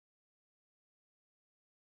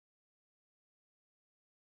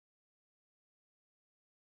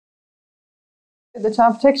The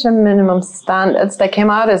child protection minimum standards, they came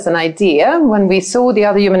out as an idea when we saw the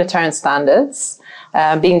other humanitarian standards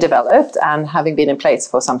being developed and having been in place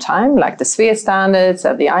for some time, like the sphere standards,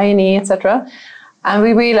 the INE, etc. And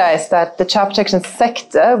we realized that the child protection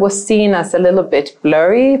sector was seen as a little bit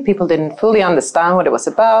blurry. People didn't fully understand what it was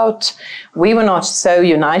about. We were not so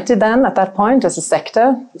united then at that point as a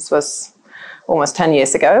sector. This was almost 10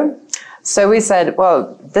 years ago. So we said,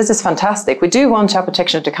 well, this is fantastic. We do want child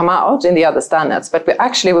protection to come out in the other standards, but we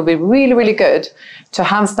actually would be really, really good to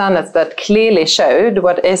have standards that clearly showed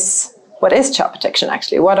what is child protection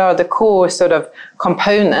actually? What are the core sort of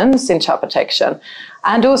components in child protection?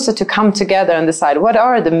 And also to come together and decide what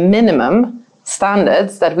are the minimum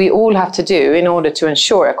standards that we all have to do in order to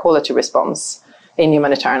ensure a quality response in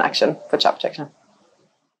humanitarian action for child protection.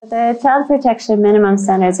 The Child Protection Minimum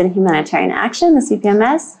Standards in Humanitarian Action, the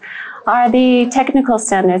CPMS, are the technical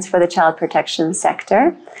standards for the child protection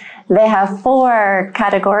sector. They have 4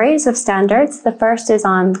 categories of standards. The first is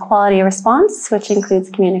on quality response, which includes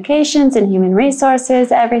communications and human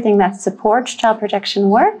resources, everything that supports child protection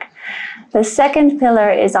work. The second pillar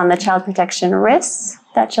is on the child protection risks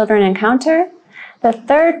that children encounter. The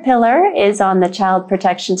third pillar is on the child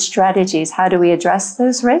protection strategies. How do we address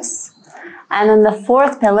those risks? And then the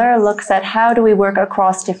fourth pillar looks at how do we work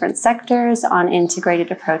across different sectors on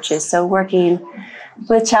integrated approaches. So working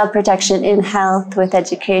with child protection in health, with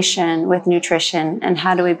education, with nutrition, and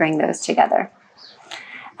how do we bring those together?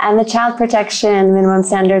 And the child protection minimum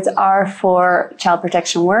standards are for child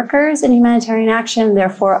protection workers in humanitarian action. They're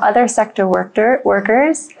for other sector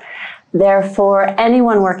workers. They're for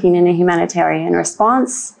anyone working in a humanitarian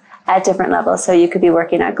response at different levels. So you could be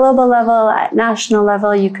working at global level, at national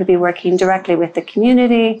level. You could be working directly with the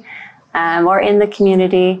community or in the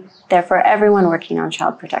community. They're for everyone working on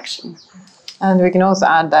child protection. And we can also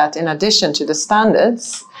add that in addition to the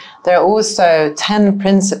standards, there are also 10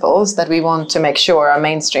 principles that we want to make sure are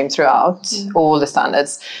mainstream throughout all the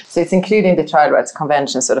standards. So it's including the Child Rights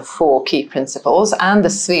Convention, sort of 4 key principles, and the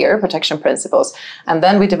sphere protection principles. And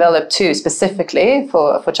then we developed 2 specifically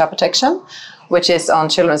for child protection, which is on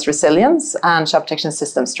children's resilience and child protection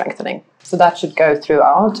system strengthening. So that should go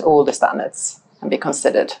throughout all the standards and be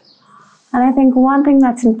considered. And I think one thing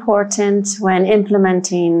that's important when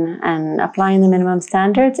implementing and applying the minimum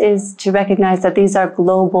standards is to recognize that these are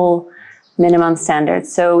global minimum standards.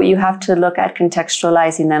 So you have to look at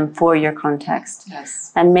contextualizing them for your context.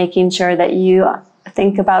 Yes. And making sure that you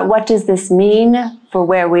think about what does this mean for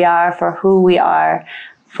where we are, for who we are,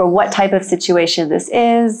 for what type of situation this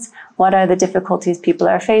is, what are the difficulties people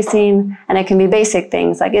are facing. And it can be basic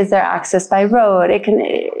things like, is there access by road?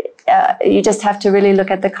 You just have to really look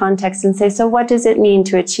at the context and say, so what does it mean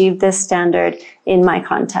to achieve this standard in my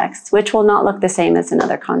context, which will not look the same as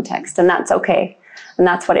another context, and that's okay, and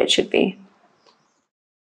that's what it should be.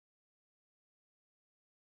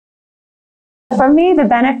 For me, the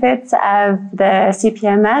benefits of the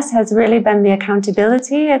CPMS has really been the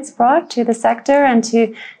accountability it's brought to the sector and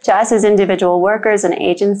to us as individual workers and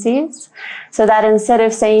agencies, so that instead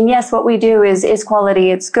of saying, yes, what we do is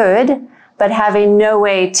quality, it's good, but having no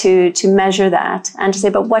way to measure that and to say,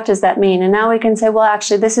 but what does that mean? And now we can say, well,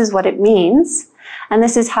 actually, this is what it means. And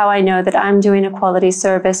this is how I know that I'm doing a quality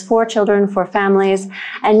service for children, for families.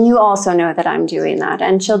 And you also know that I'm doing that.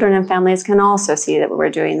 And children and families can also see that we're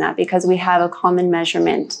doing that because we have a common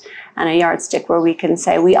measurement and a yardstick where we can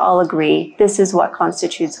say, we all agree, this is what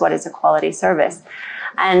constitutes what is a quality service.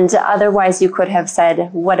 And otherwise, you could have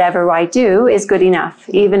said, whatever I do is good enough,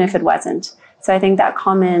 even if it wasn't. So I think that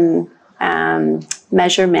common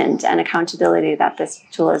measurement and accountability that this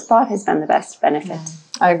tool has brought has been the best benefit.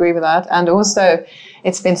 I agree with that. And also,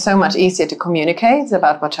 it's been so much easier to communicate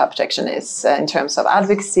about what child protection is in terms of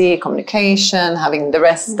advocacy, communication, having the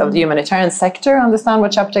rest of the humanitarian sector understand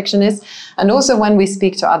what child protection is. And also when we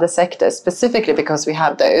speak to other sectors, specifically because we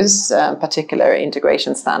have those particular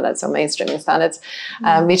integration standards or mainstreaming standards,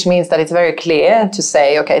 which means that it's very clear to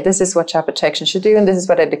say, okay, this is what child protection should do, and this is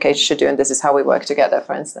what education should do, and this is how we work together,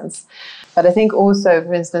 for instance. But I think also,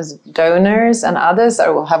 for instance, donors and others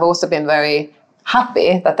have also been very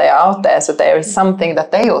happy that they are out there, so there is something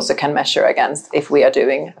that they also can measure against if we are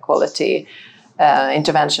doing a quality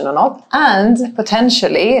intervention or not. And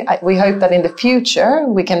potentially, we hope that in the future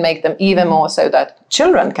we can make them even more so that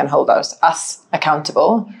children can hold us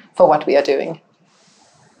accountable for what we are doing.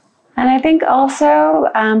 And I think also,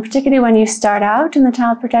 particularly when you start out in the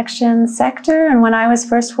child protection sector, and when I was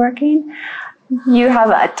first working, you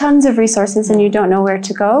have tons of resources and you don't know where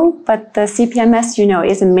to go, but the CPMS,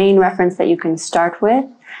 is a main reference that you can start with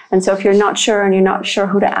And so if you're not sure and you're not sure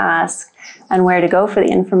who to ask and where to go for the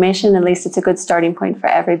information, at least it's a good starting point for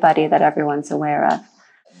everybody that everyone's aware of.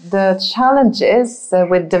 The challenges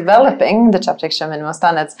with developing the child protection minimum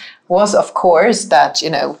standards was, of course, that,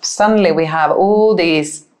 suddenly we have all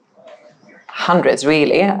these hundreds,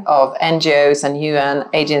 really, of NGOs and UN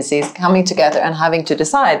agencies coming together and having to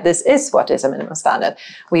decide this is what is a minimum standard.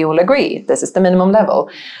 We all agree this is the minimum level.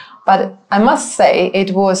 But I must say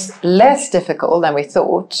it was less difficult than we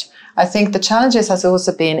thought. I think the challenges has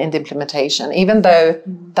also been in the implementation, even though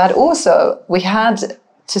that also we had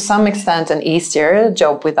to some extent an easier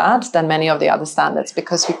job with that than many of the other standards,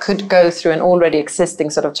 because we could go through an already existing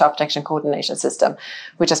sort of child protection coordination system,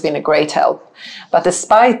 which has been a great help. But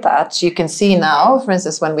despite that, you can see now, for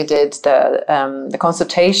instance, when we did the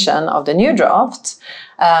consultation of the new draft,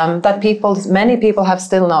 that many people have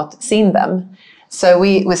still not seen them. So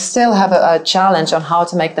we still have a challenge on how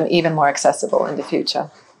to make them even more accessible in the future.